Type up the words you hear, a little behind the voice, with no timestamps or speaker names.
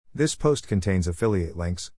This post contains affiliate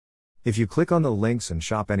links. If you click on the links and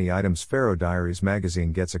shop any items, Pharaoh Diaries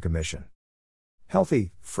magazine gets a commission.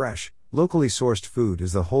 Healthy, fresh, locally sourced food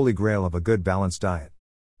is the holy grail of a good balanced diet.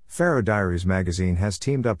 Pharaoh Diaries magazine has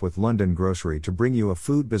teamed up with London Grocery to bring you a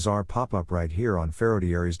food bazaar pop-up right here on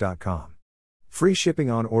pharaohdiaries.com. Free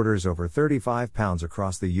shipping on orders over £35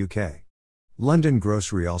 across the UK. London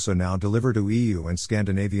Grocery also now deliver to EU and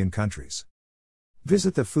Scandinavian countries.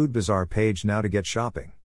 Visit the Food Bazaar page now to get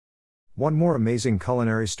shopping. Want more amazing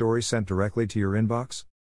culinary stories sent directly to your inbox?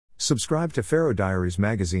 Subscribe to Pharaoh Diaries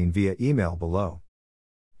magazine via email below.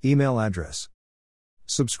 Email address.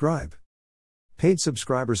 Subscribe. Paid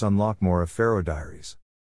subscribers unlock more of Pharaoh Diaries.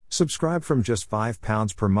 Subscribe from just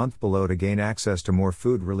 £5 per month below to gain access to more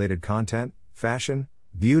food-related content, fashion,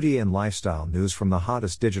 beauty and lifestyle news from the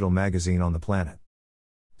hottest digital magazine on the planet.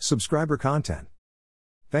 Subscriber content.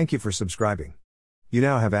 Thank you for subscribing. You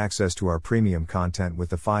now have access to our premium content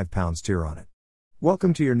with the £5 tier on it.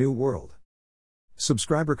 Welcome to your new world.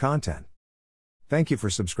 Subscriber content. Thank you for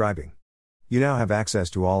subscribing. You now have access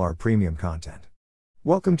to all our premium content.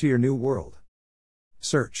 Welcome to your new world.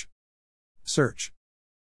 Search.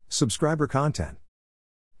 Subscriber content.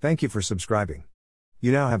 Thank you for subscribing.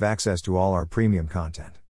 You now have access to all our premium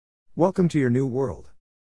content. Welcome to your new world.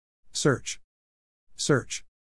 Search.